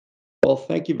Well,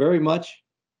 thank you very much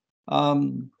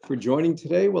for joining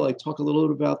today. Well, I talk a little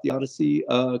bit about the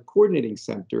OHDSI Coordinating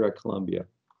Center at Columbia.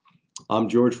 I'm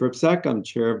George Hripcsak. I'm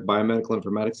Chair of Biomedical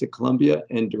Informatics at Columbia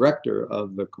and Director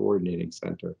of the Coordinating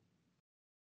Center.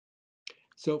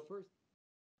 So first,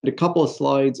 a couple of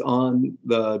slides on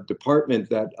the department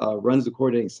that runs the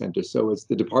Coordinating Center. So it's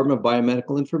the Department of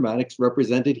Biomedical Informatics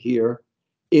represented here.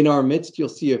 In our midst, you'll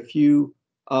see a few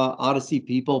OHDSI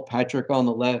people, Patrick on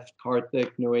the left,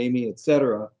 Karthik, Noemi,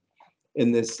 etc.,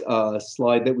 in this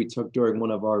slide that we took during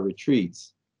one of our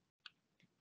retreats.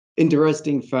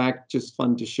 Interesting fact, just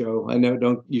fun to show. I know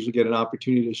don't usually get an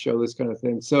opportunity to show this kind of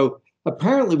thing. So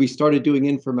apparently we started doing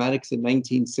informatics in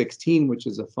 1916, which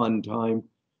is a fun time.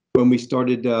 When we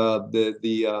started,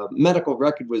 the medical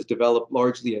record was developed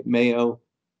largely at Mayo,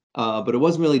 but it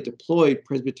wasn't really deployed.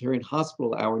 Presbyterian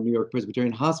Hospital, our New York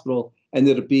Presbyterian Hospital,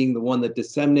 ended up being the one that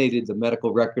disseminated the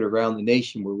medical record around the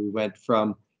nation, where we went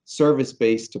from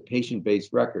service-based to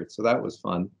patient-based records. So that was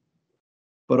fun.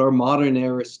 But our modern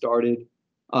era started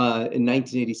in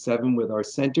 1987 with our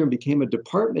center and became a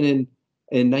department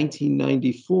in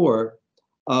 1994,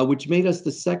 which made us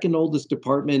the second oldest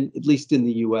department, at least in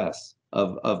the US,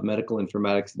 of medical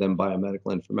informatics, then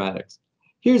biomedical informatics.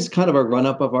 Here's kind of a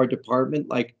run-up of our department,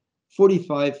 like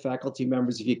 45 faculty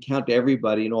members if you count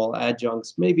everybody and all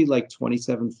adjuncts, maybe like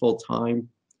 27 full-time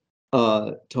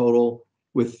total,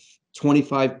 with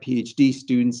 25 PhD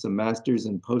students, some masters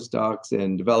and postdocs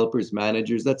and developers,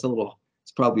 managers. That's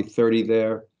it's probably 30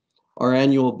 there. Our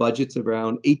annual budget's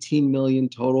around 18 million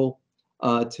total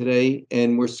today,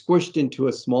 and we're squished into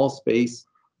a small space,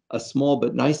 a small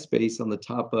but nice space on the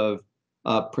top of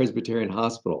Presbyterian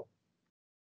Hospital.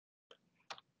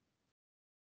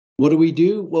 What do we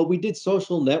do? Well, we did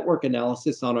social network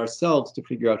analysis on ourselves to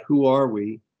figure out who are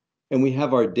we, and we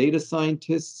have our data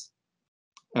scientists,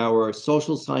 our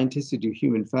social scientists who do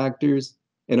human factors,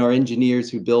 and our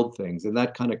engineers who build things, and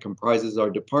that kind of comprises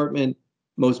our department.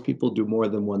 Most people do more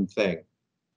than one thing.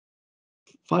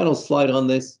 Final slide on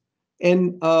this,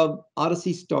 and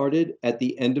OHDSI started at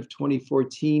the end of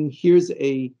 2014. Here's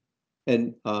a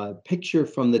picture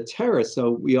from the terrace.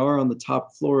 So we are on the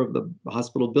top floor of the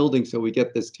hospital building, so we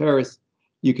get this terrace.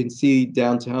 You can see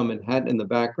downtown Manhattan in the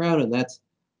background, and that's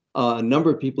a number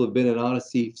of people have been at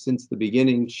OHDSI since the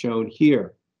beginning, shown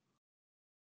here.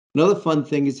 Another fun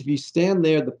thing is if you stand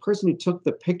there, the person who took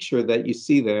the picture that you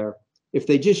see there, if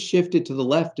they just shifted to the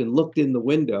left and looked in the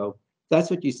window, that's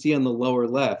what you see on the lower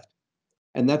left.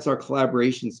 And that's our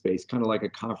collaboration space, kind of like a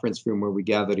conference room where we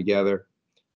gather together.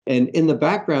 And in the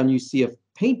background, you see a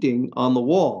painting on the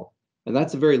wall. And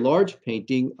that's a very large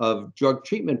painting of drug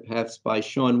treatment paths by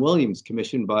Sean Williams,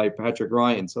 commissioned by Patrick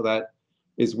Ryan. So that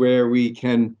is where we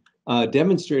can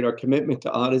demonstrate our commitment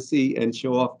to OHDSI and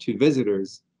show off to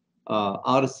visitors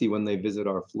OHDSI when they visit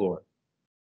our floor.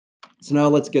 So now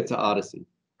let's get to OHDSI.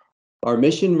 Our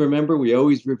mission, remember, we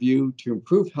always review: to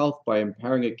improve health by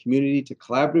empowering a community to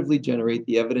collaboratively generate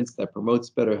the evidence that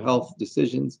promotes better health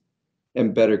decisions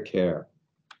and better care.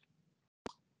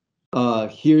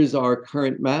 Here's our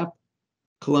current map.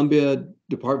 Columbia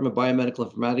Department of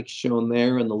Biomedical Informatics shown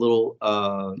there in the little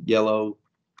yellow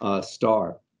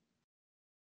star.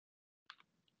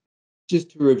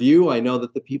 Just to review, I know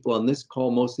that the people on this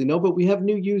call mostly know, but we have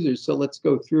new users, so let's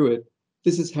go through it.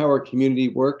 This is how our community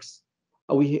works.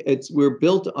 We're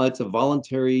built, it's a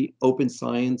voluntary open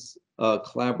science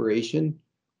collaboration.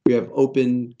 We have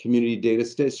open community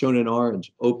data, shown in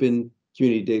orange, open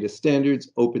community data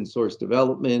standards, open source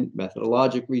development,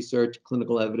 methodologic research,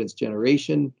 clinical evidence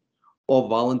generation, all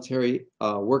voluntary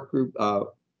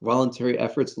voluntary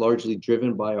efforts largely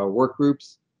driven by our work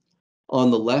groups. On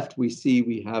the left, we see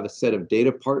we have a set of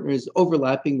data partners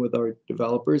overlapping with our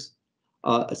developers.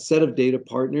 A set of data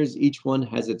partners, each one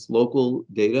has its local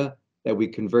data that we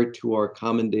convert to our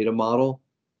common data model,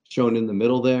 shown in the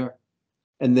middle there.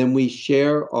 And then we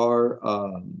share our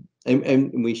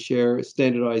and we share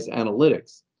standardized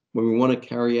analytics. When we want to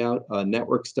carry out a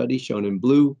network study, shown in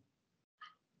blue,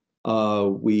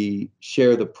 we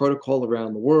share the protocol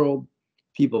around the world.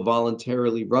 People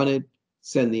voluntarily run it,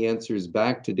 send the answers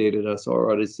back to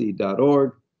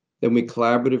data.ohdsci.org. Then we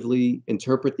collaboratively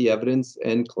interpret the evidence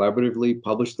and collaboratively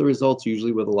publish the results,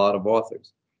 usually with a lot of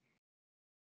authors.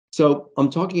 So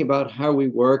I'm talking about how we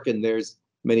work, and there's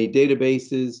many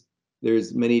databases,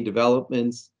 there's many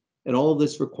developments, and all of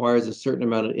this requires a certain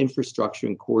amount of infrastructure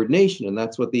and coordination, and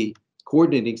that's what the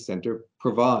Coordinating Center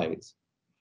provides.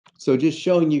 So just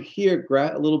showing you here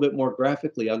a little bit more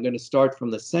graphically, I'm going to start from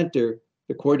the center,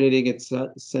 the Coordinating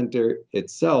Center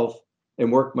itself,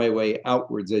 and work my way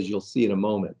outwards, as you'll see in a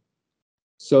moment.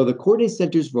 So the Coordinating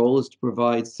Center's role is to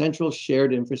provide central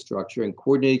shared infrastructure and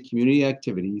coordinated community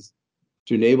activities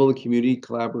to enable the community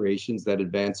collaborations that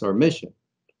advance our mission.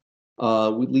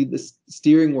 We lead the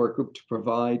steering work group to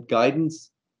provide guidance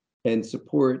and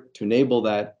support to enable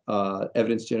that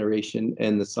evidence generation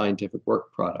and the scientific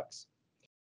work products.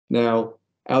 Now,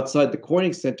 outside the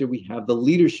Coordinating Center, we have the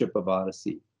leadership of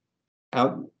OHDSI.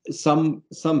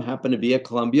 Some happen to be at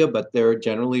Columbia, but they're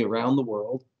generally around the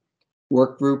world.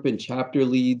 Work group and chapter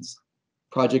leads,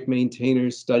 project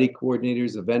maintainers, study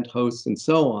coordinators, event hosts, and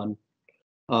so on,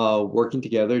 working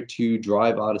together to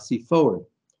drive OHDSI forward.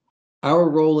 Our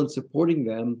role in supporting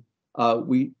them,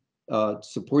 we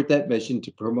support that mission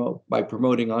by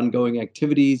promoting ongoing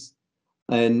activities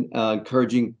and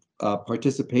encouraging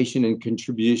participation and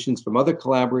contributions from other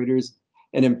collaborators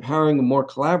and empowering more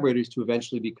collaborators to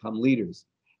eventually become leaders.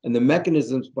 And the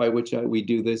mechanisms by which we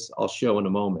do this, I'll show in a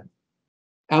moment.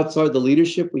 Outside the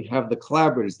leadership, we have the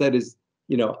collaborators, that is,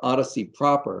 OHDSI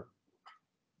proper.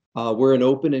 We're an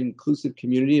open and inclusive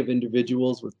community of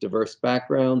individuals with diverse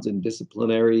backgrounds and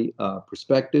disciplinary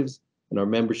perspectives, and our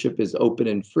membership is open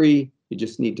and free. You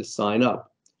just need to sign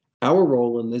up. Our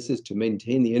role in this is to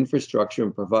maintain the infrastructure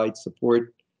and provide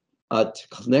support to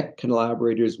connect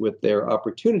collaborators with their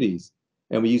opportunities.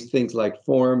 And we use things like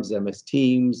forums, MS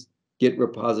Teams, Git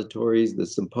repositories, the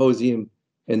symposium,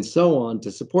 and so on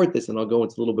to support this. And I'll go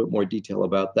into a little bit more detail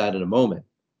about that in a moment.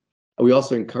 We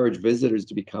also encourage visitors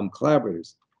to become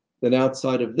collaborators. Then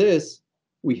outside of this,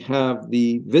 we have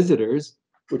the visitors,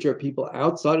 which are people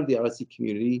outside of the OHDSI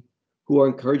community who are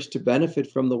encouraged to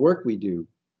benefit from the work we do.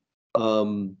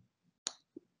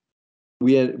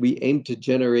 We aim to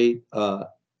generate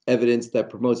evidence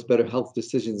that promotes better health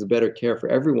decisions and better care for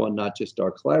everyone, not just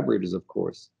our collaborators, of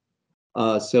course.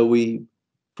 So we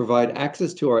provide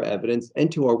access to our evidence and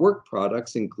to our work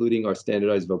products, including our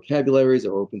standardized vocabularies,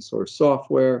 our open source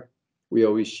software. We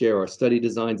always share our study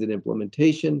designs and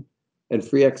implementation, and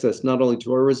free access not only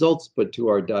to our results, but to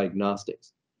our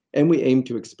diagnostics. And we aim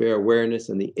to expand awareness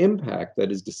and the impact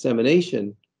that is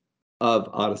dissemination of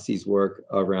OHDSI's work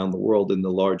around the world in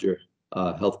the larger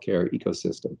healthcare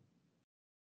ecosystem.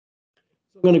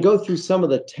 So I'm going to go through some of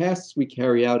the tasks we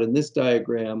carry out in this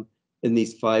diagram in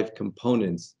these 5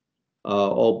 components,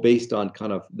 all based on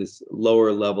kind of this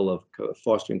lower level of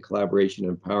fostering collaboration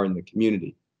and empowering the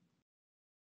community.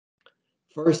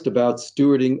 First, about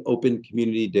stewarding open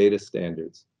community data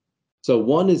standards. So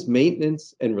one is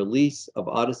maintenance and release of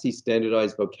OHDSI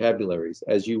standardized vocabularies.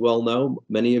 As you well know,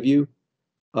 many of you,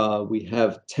 we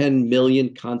have 10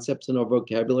 million concepts in our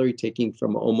vocabulary, taking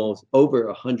from almost over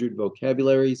 100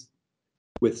 vocabularies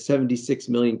with 76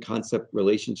 million concept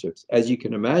relationships. As you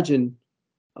can imagine,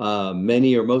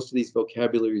 many or most of these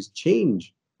vocabularies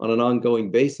change on an ongoing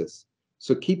basis.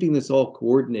 So keeping this all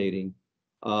coordinating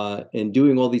and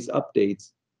doing all these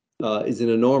updates is an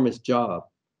enormous job.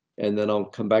 And then I'll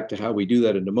come back to how we do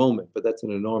that in a moment, but that's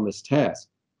an enormous task.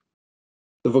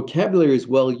 The vocabulary is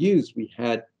well used. We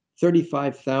had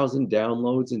 35,000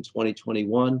 downloads in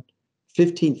 2021,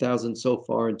 15,000 so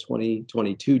far in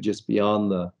 2022, just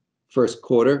beyond the first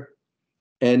quarter.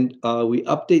 And we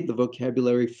update the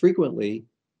vocabulary frequently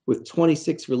with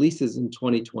 26 releases in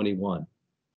 2021.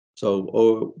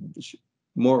 So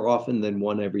more often than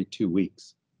one every 2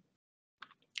 weeks.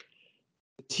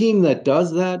 The team that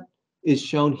does that is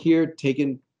shown here,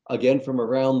 taken again from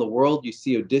around the world. You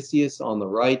see OHDSI on the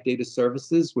right, Data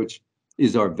Services, which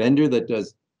is our vendor that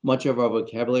does much of our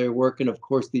vocabulary work, and of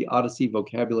course the OHDSI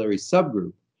vocabulary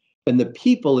subgroup. And the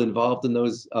people involved in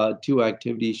those 2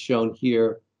 activities shown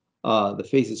here, the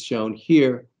faces shown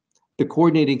here, the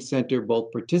coordinating center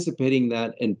both participating in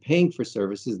that and paying for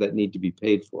services that need to be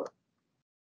paid for.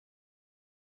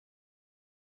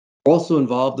 We're also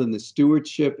involved in the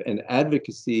stewardship and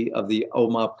advocacy of the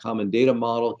OMOP Common Data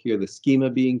Model, here the schema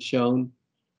being shown.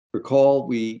 Recall,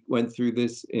 we went through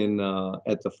this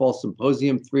at the Fall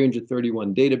Symposium,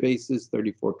 331 databases,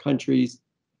 34 countries,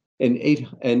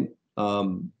 and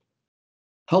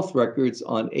health records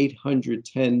on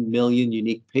 810 million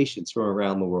unique patients from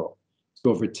around the world.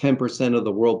 So over 10% of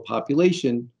the world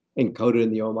population encoded in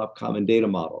the OMOP Common Data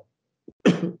Model.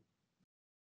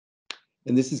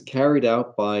 And this is carried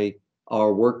out by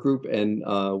our work group, and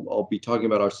I'll be talking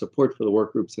about our support for the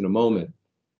work groups in a moment.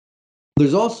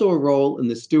 There's also a role in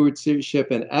the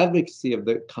stewardship and advocacy of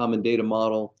the Common Data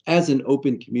Model as an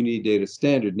open community data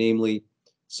standard, namely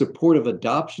support of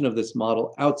adoption of this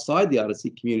model outside the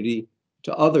OHDSI community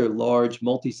to other large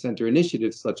multi-center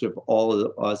initiatives such as All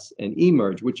of Us and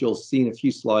eMERGE, which you'll see in a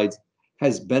few slides,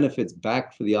 has benefits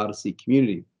back for the OHDSI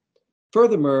community.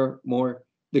 Furthermore,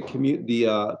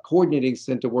 the coordinating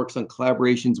center works on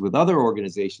collaborations with other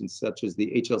organizations, such as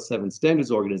the HL7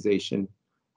 Standards Organization,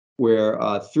 where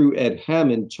through Ed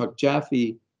Hammond, Chuck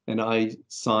Jaffe, and I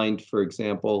signed, for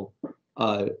example,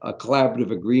 a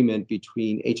collaborative agreement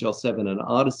between HL7 and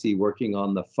OHDSI working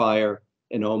on the FHIR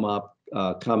and OMOP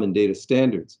common data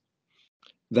standards.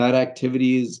 That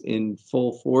activity is in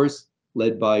full force,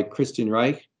 led by Christian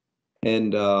Reich,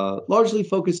 and largely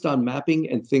focused on mapping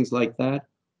and things like that,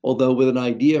 although with an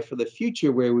idea for the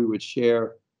future where we would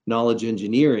share knowledge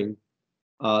engineering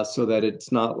so that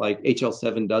it's not like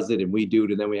HL7 does it and we do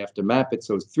it and then we have to map it,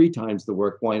 so it's 3 times the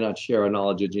work. Why not share our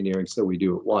knowledge engineering so we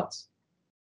do it once?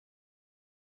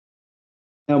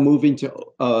 Now moving to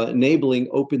enabling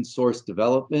open source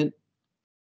development.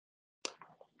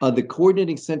 The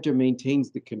Coordinating Center maintains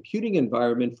the computing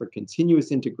environment for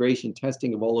continuous integration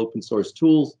testing of all open source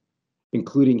tools,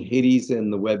 including Hades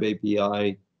and the Web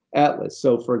API Atlas.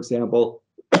 So for example,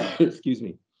 excuse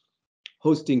me,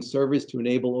 hosting servers to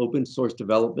enable open source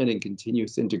development and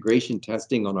continuous integration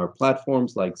testing on our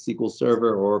platforms like SQL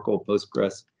Server, Oracle,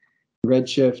 Postgres,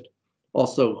 Redshift.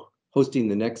 Also hosting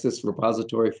the Nexus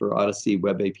repository for OHDSI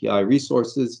Web API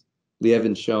resources.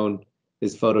 Lieven's shown,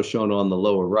 his photo shown on the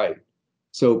lower right.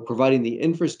 So providing the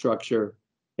infrastructure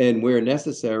and where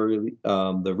necessary,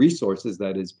 the resources,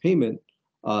 that is payment,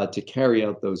 to carry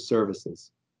out those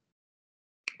services.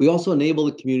 We also enable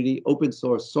the community open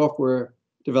source software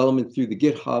development through the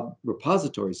GitHub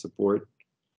repository support,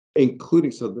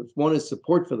 including, so the 1 is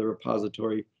support for the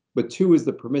repository, but 2 is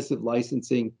the permissive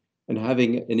licensing and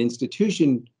having an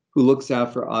institution who looks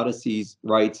out for OHDSI's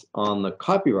rights on the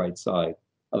copyright side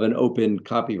of an open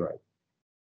copyright.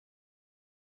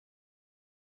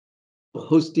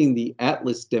 Hosting the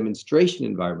Atlas demonstration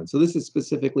environment. So this is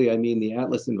specifically, I mean, the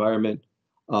Atlas environment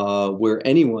where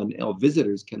anyone,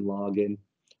 visitors can log in.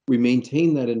 We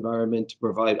maintain that environment to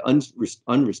provide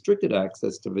unrestricted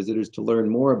access to visitors to learn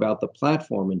more about the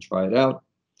platform and try it out.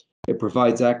 It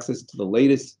provides access to the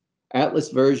latest Atlas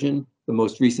version, the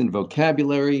most recent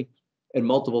vocabulary, and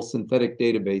multiple synthetic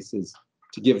databases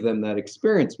to give them that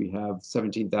experience. We have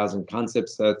 17,000 concept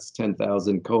sets,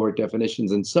 10,000 cohort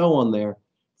definitions, and so on there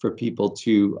for people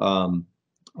to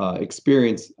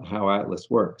experience how Atlas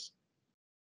works.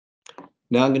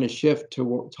 Now I'm going to shift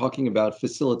to talking about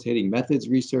facilitating methods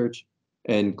research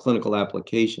and clinical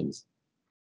applications.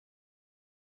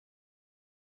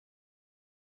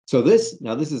 So this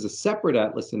is a separate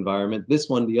Atlas environment. This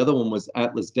one, the other one was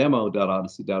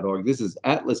atlasdemo.ohdsi.org. This is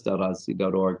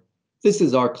atlas.ohdsi.org. This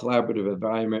is our collaborative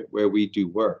environment where we do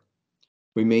work.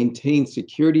 We maintain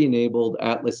security-enabled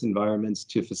Atlas environments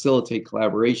to facilitate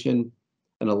collaboration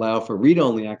and allow for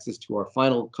read-only access to our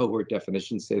final cohort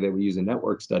definitions, say that we use in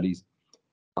network studies,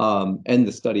 and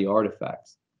the study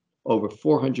artifacts. Over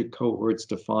 400 cohorts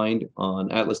defined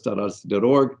on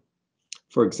atlas.ohdsi.org.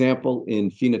 For example, in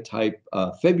Phenotype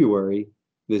February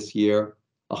this year,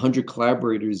 100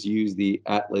 collaborators use the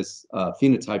Atlas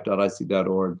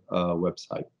phenotype.ohdsi.org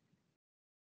website.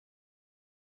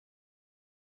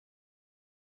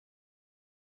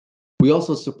 We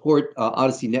also support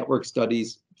OHDSI network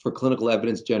studies for clinical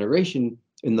evidence generation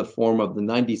in the form of the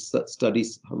 90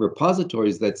 studies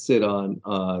repositories that sit on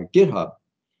GitHub.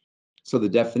 So the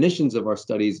definitions of our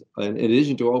studies, in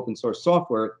addition to open source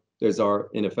software, there's our,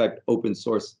 in effect, open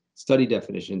source study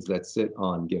definitions that sit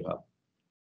on GitHub.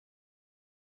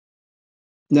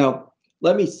 Now,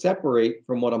 let me separate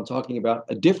from what I'm talking about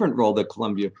a different role that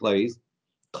Columbia plays.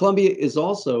 Columbia is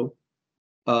also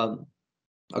a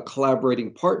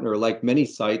collaborating partner, like many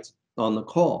sites on the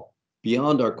call,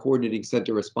 beyond our coordinating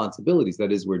center responsibilities,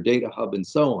 that is, we're data hub and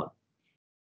so on.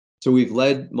 So we've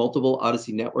led multiple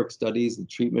OHDSI network studies, the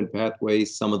treatment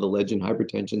pathways, some of the legend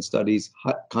hypertension studies,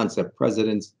 concept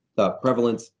prevalence,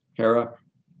 HERA.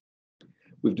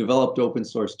 We've developed open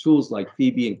source tools like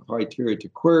Phoebe and criteria to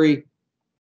query.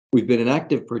 We've been an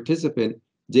active participant,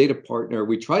 data partner.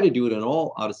 We try to do it in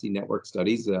all OHDSI network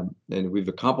studies, and we've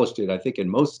accomplished it, I think, in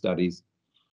most studies.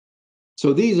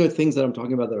 So these are things that I'm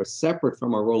talking about that are separate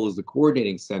from our role as the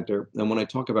coordinating center. And when I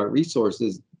talk about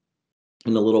resources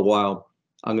in a little while,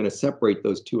 I'm going to separate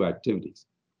those two activities.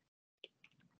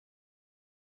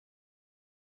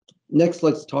 Next,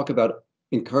 let's talk about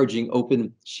encouraging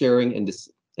open sharing and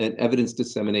evidence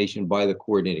dissemination by the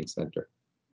coordinating center.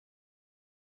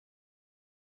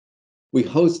 We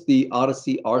host the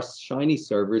OHDSI R-Shiny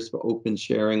servers for open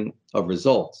sharing of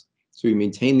results. So we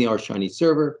maintain the R-Shiny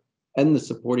server and the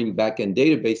supporting backend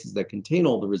databases that contain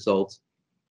all the results.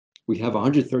 We have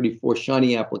 134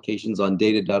 Shiny applications on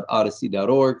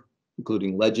data.ohdsi.org,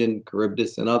 including Legend,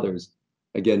 Charybdis, and others,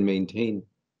 again maintained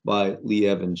by Lee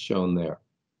Evans, shown there.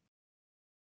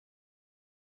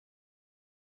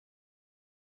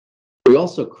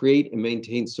 also create and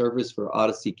maintain servers for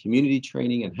OHDSI community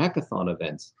training and hackathon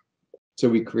events. So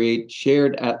we create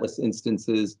shared Atlas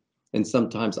instances and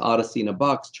sometimes OHDSI in a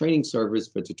box training servers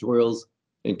for tutorials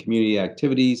and community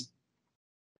activities.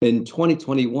 In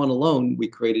 2021 alone, we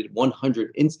created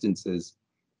 100 instances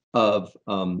of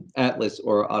Atlas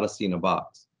or OHDSI in a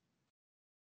box.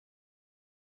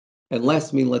 And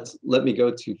lastly, let me go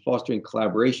to fostering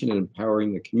collaboration and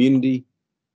empowering the community.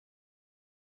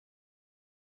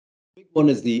 The big one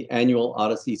is the annual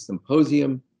OHDSI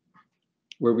Symposium,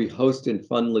 where we host and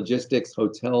fund logistics,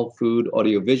 hotel, food,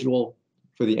 audiovisual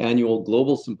for the annual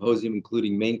global symposium,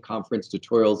 including main conference,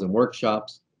 tutorials, and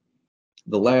workshops.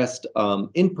 The last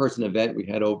in-person event, we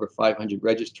had over 500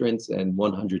 registrants and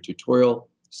 100 tutorial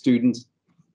students.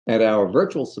 At our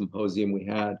virtual symposium, we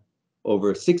had over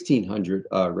 1,600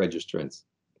 registrants.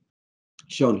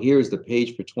 Shown here is the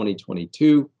page for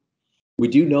 2022. We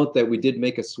do note that we did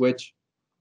make a switch.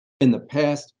 In the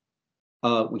past,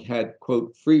 we had,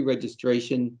 quote, free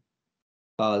registration,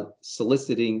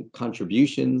 soliciting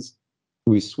contributions.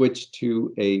 We switched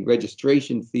to a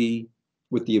registration fee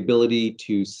with the ability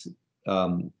to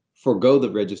forego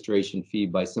the registration fee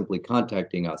by simply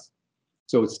contacting us.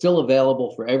 So it's still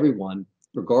available for everyone,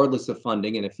 regardless of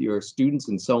funding. And if you're students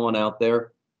and so on out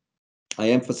there, I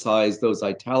emphasize those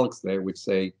italics there, which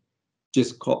say,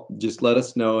 just let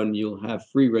us know and you'll have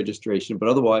free registration. But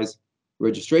otherwise,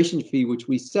 registration fee, which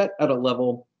we set at a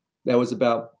level that was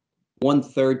about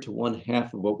 1/3 to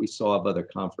 1/2 of what we saw of other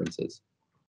conferences,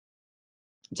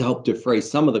 to help defray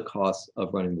some of the costs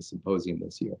of running the symposium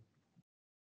this year.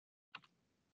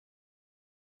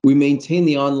 We maintain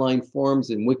the online forums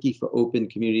and wiki for open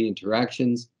community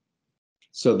interactions.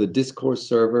 So the discourse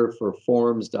server for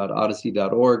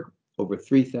forums.ohdsci.org, over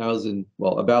 3,000,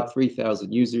 well, about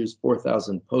 3,000 users,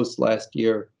 4,000 posts last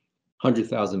year,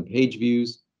 100,000 page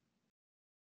views.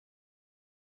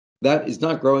 That is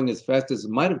not growing as fast as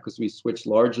it might have because we switched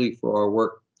largely for our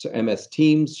work to MS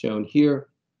Teams, shown here,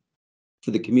 for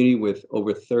the community with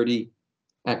over 30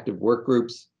 active work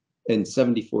groups and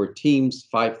 74 teams,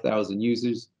 5,000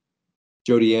 users.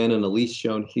 Jody Ann and Elise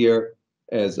shown here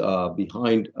as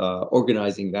behind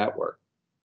organizing that work.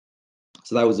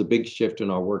 So that was a big shift in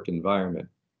our work environment.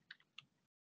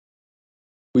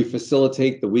 We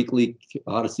facilitate the weekly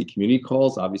OHDSI community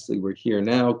calls. Obviously, we're here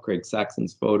now. Craig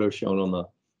Saxon's photo shown on the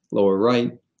lower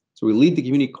right. So we lead the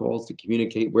community calls to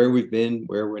communicate where we've been,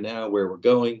 where we're now, where we're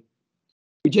going.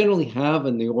 We generally have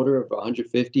in the order of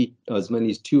 150, as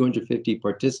many as 250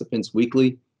 participants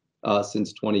weekly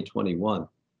since 2021.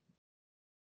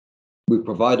 We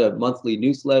provide a monthly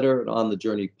newsletter and On the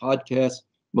Journey podcast,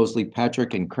 mostly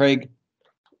Patrick and Craig,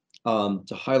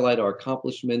 to highlight our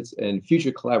accomplishments and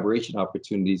future collaboration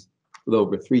opportunities with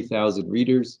over 3,000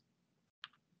 readers.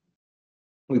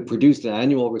 We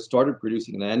started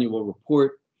producing an annual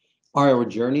report, Our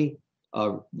Journey,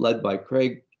 led by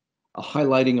Craig,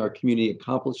 highlighting our community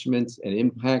accomplishments and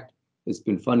impact. It's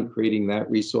been fun creating that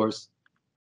resource.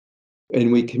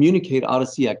 And we communicate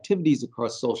OHDSI activities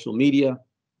across social media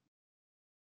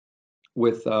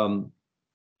with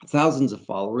thousands of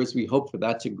followers. We hope for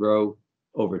that to grow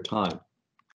over time.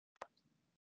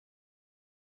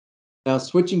 Now,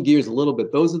 switching gears a little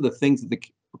bit, those are the things that the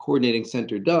Coordinating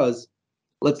Center does.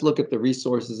 Let's look at the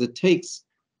resources it takes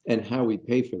and how we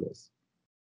pay for this.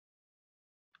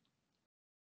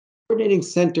 Coordinating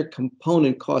Center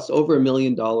component costs over $1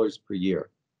 million per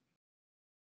year.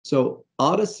 So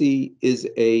OHDSI is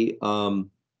a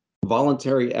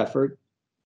voluntary effort.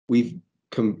 We've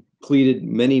completed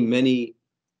many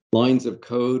lines of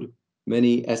code,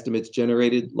 many estimates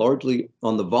generated, largely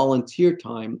on the volunteer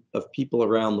time of people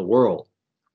around the world.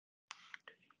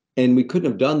 And we couldn't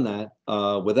have done that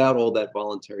without all that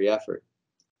voluntary effort.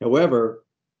 However,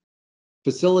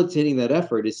 facilitating that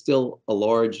effort is still a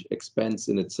large expense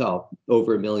in itself,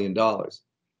 over $1 million.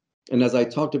 And as I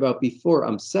talked about before,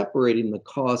 I'm separating the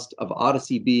cost of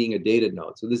OHDSI being a data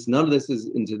node. So none of this is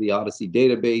into the OHDSI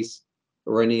database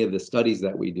or any of the studies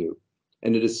that we do.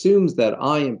 And it assumes that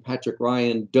I and Patrick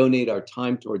Ryan donate our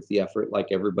time towards the effort like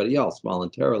everybody else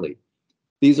voluntarily.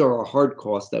 These are our hard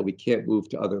costs that we can't move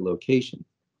to other locations.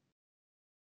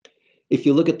 If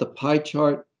you look at the pie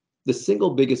chart, the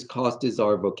single biggest cost is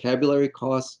our vocabulary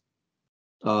costs,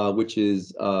 which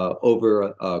is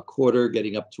over a quarter,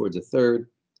 getting up towards a third.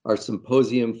 Our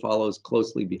symposium follows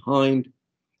closely behind,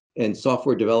 and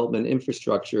software development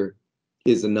infrastructure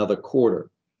is another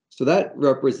quarter. So that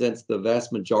represents the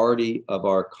vast majority of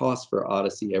our costs for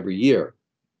OHDSI every year.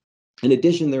 In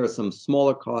addition, there are some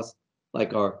smaller costs,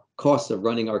 like our costs of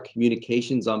running our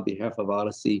communications on behalf of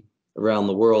OHDSI around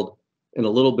the world, and a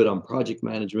little bit on project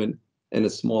management, and a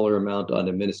smaller amount on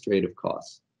administrative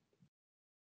costs.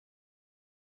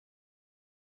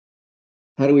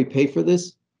 How do we pay for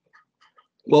this?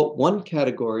 Well, one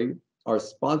category are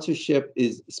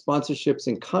sponsorships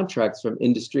and contracts from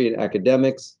industry and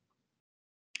academics,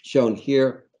 shown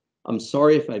here. I'm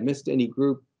sorry if I missed any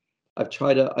group. I've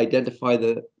tried to identify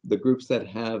the groups that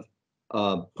have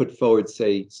put forward,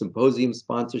 say, symposium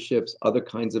sponsorships, other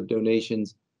kinds of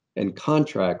donations, and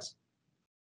contracts.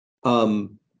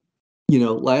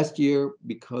 Last year,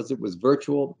 because it was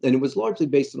virtual, and it was largely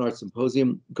based on our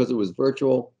symposium, because it was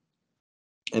virtual,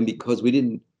 and because we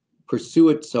didn't pursue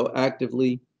it so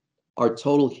actively, our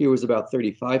total here was about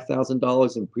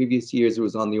 $35,000. In previous years, it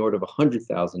was on the order of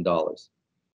 $100,000.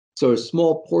 So a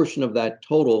small portion of that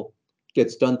total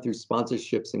gets done through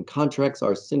sponsorships and contracts.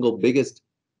 Our single biggest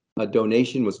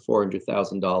donation was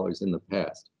 $400,000 in the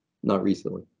past, not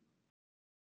recently.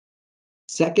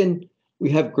 Second, we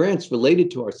have grants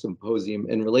related to our symposium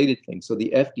and related things. So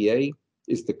the FDA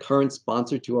is the current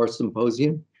sponsor to our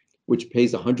symposium, which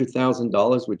pays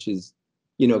 $100,000, which is,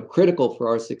 critical for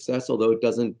our success, although it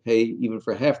doesn't pay even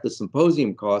for half the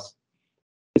symposium costs.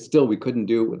 Still, we couldn't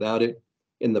do it without it.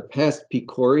 In the past,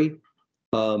 PCORI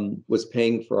was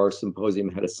paying for our symposium,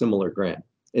 had a similar grant,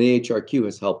 and AHRQ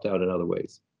has helped out in other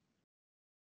ways.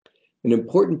 An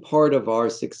important part of our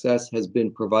success has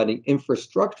been providing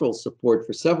infrastructural support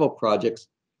for several projects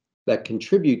that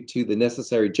contribute to the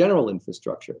necessary general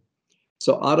infrastructure.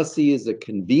 So OHDSI is a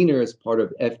convener as part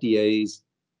of FDA's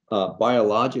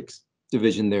biologics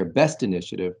division, their BEST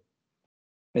initiative.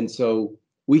 And so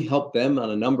we help them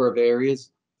on a number of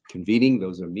areas, convening,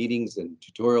 those are meetings and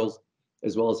tutorials,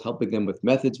 as well as helping them with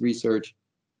methods research.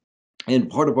 And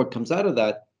part of what comes out of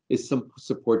that is some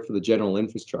support for the general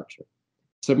infrastructure.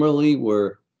 Similarly,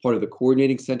 we're part of the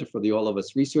Coordinating Center for the All of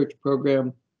Us Research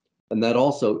Program, and that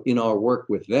also, in our work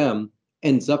with them,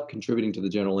 ends up contributing to the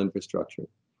general infrastructure.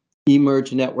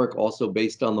 eMERGE Network, also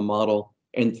based on the model,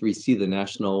 N3C, the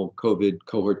National COVID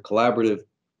Cohort Collaborative,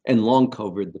 and Long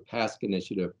COVID, the PASC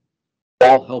initiative,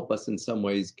 all help us in some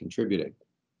ways contributing.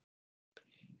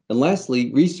 And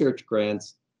lastly, research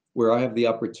grants, where I have the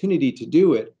opportunity to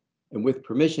do it, and with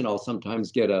permission, I'll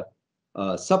sometimes get a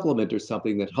supplement or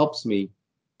something that helps me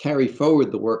carry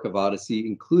forward the work of OHDSI,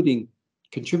 including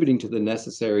contributing to the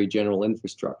necessary general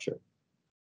infrastructure.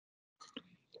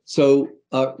 So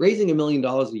raising $1 million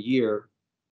a year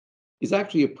is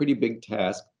actually a pretty big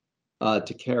task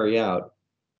to carry out.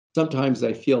 Sometimes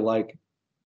I feel like,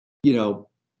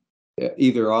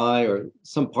 either I or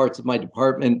some parts of my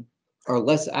department are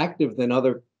less active than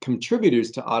other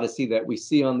contributors to OHDSI that we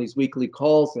see on these weekly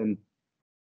calls. And,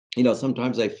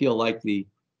 sometimes I feel like the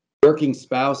working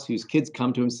spouse whose kids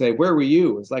come to him and say, "Where were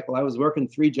you?" It's like, well, I was working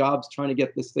 3 jobs trying to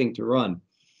get this thing to run.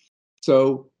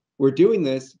 So we're doing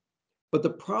this, but the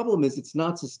problem is it's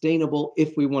not sustainable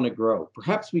if we want to grow.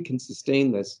 Perhaps we can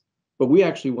sustain this, but we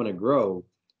actually want to grow.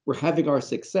 We're having our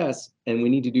success, and we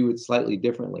need to do it slightly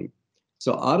differently.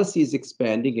 So OHDSI is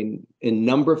expanding in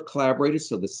number of collaborators,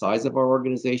 so the size of our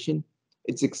organization.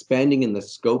 It's expanding in the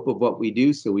scope of what we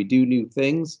do, so we do new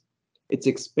things. It's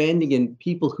expanding in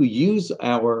people who use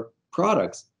our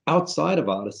products outside of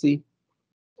OHDSI,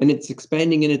 and it's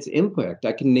expanding in its impact.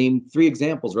 I can name 3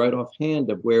 examples right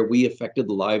offhand of where we affected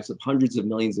the lives of hundreds of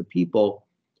millions of people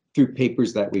through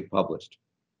papers that we published.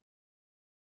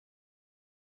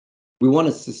 We want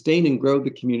to sustain and grow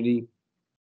the community,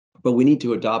 but we need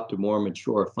to adopt a more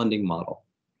mature funding model.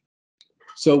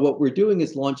 So what we're doing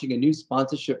is launching a new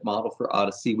sponsorship model for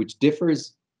OHDSI, which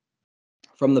differs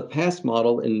from the past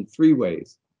model in 3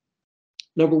 ways.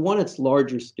 Number one, it's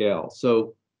larger scale.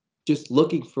 So just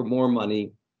looking for more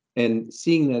money and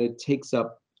seeing that it takes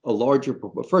up a larger,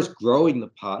 first growing the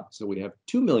pot. So we have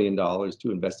 $2 million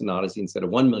to invest in OHDSI instead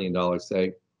of $1 million,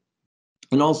 say.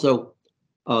 And also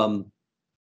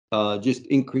just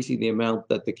increasing the amount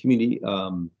that the community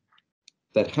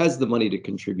that has the money to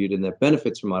contribute and that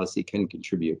benefits from OHDSI can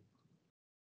contribute.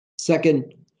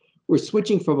 Second, we're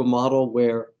switching from a model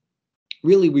where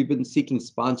really we've been seeking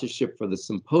sponsorship for the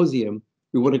symposium.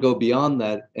 We want to go beyond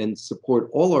that and support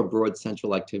all our broad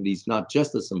central activities, not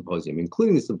just the symposium,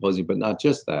 including the symposium, but not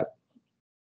just that.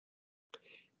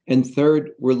 And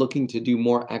third, we're looking to do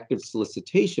more active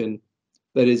solicitation.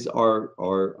 That is, our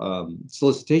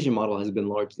solicitation model has been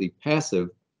largely passive,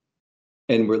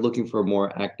 and we're looking for a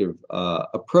more active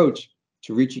approach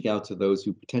to reaching out to those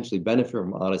who potentially benefit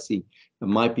from OHDSI and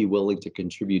might be willing to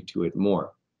contribute to it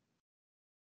more.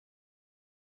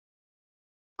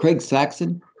 Craig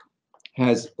Saxon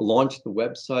has launched the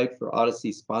website for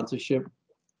OHDSI sponsorship,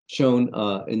 shown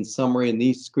in summary in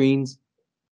these screens,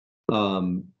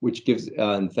 which gives,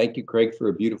 and thank you, Craig, for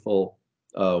a beautiful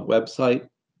website.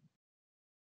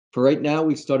 For right now,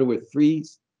 we started with 3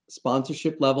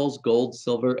 sponsorship levels, gold,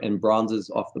 silver, and bronzes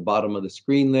off the bottom of the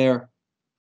screen there,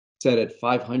 set at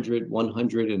 $500,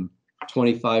 $100, and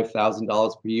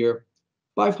 $25,000 per year.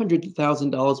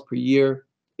 $500,000 per year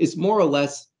is more or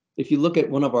less, if you look at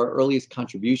one of our earliest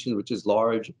contributions, which is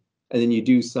large, and then you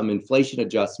do some inflation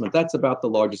adjustment, that's about the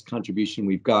largest contribution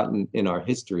we've gotten in our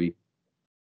history.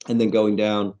 And then going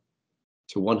down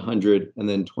to 100 and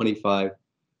then 25.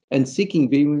 And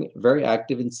being very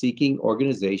active in seeking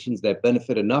organizations that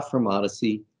benefit enough from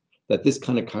OHDSI that this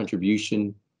kind of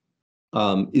contribution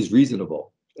is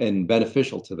reasonable and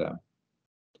beneficial to them.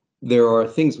 There are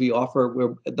things we offer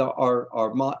where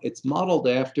it's modeled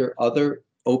after other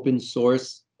open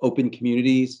source, open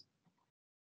communities.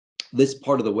 This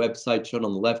part of the website shown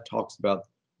on the left talks about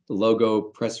the logo,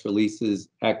 press releases,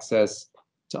 access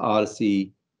to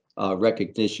OHDSI,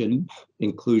 recognition,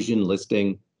 inclusion,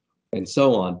 listing, and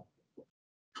so on.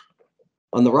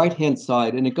 On the right-hand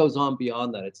side, and it goes on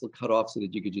beyond that, it's cut off so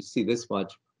that you could just see this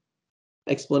much,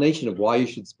 explanation of why you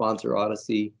should sponsor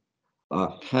OHDSI,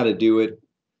 how to do it.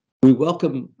 We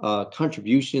welcome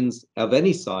contributions of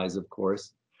any size, of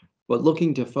course, but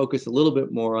looking to focus a little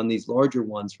bit more on these larger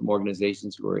ones from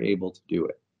organizations who are able to do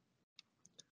it.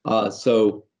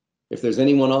 So if there's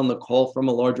anyone on the call from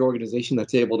a large organization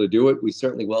that's able to do it, we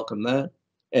certainly welcome that.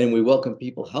 And we welcome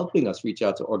people helping us reach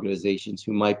out to organizations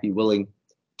who might be willing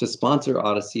to sponsor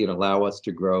OHDSI and allow us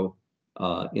to grow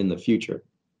in the future.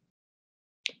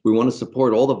 We want to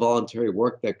support all the voluntary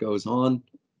work that goes on,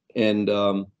 and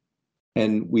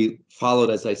we followed,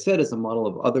 as I said, as a model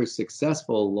of other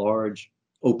successful large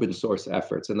open source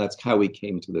efforts, and that's how we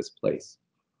came to this place.